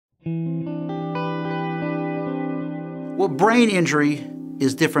Well, brain injury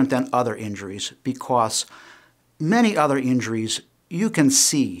is different than other injuries because many other injuries, you can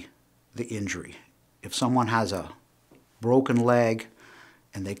see the injury. If someone has a broken leg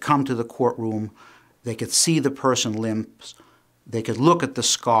and they come to the courtroom, they could see the person limps, they could look at the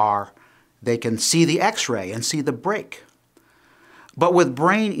scar, they can see the x-ray and see the break. But with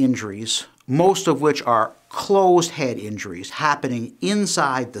brain injuries, most of which are closed head injuries happening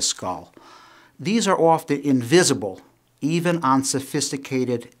inside the skull, these are often invisible even on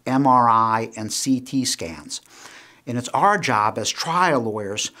sophisticated MRI and CT scans. And it's our job as trial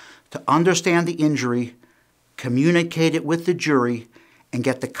lawyers to understand the injury, communicate it with the jury, and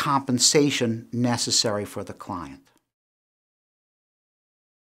get the compensation necessary for the client.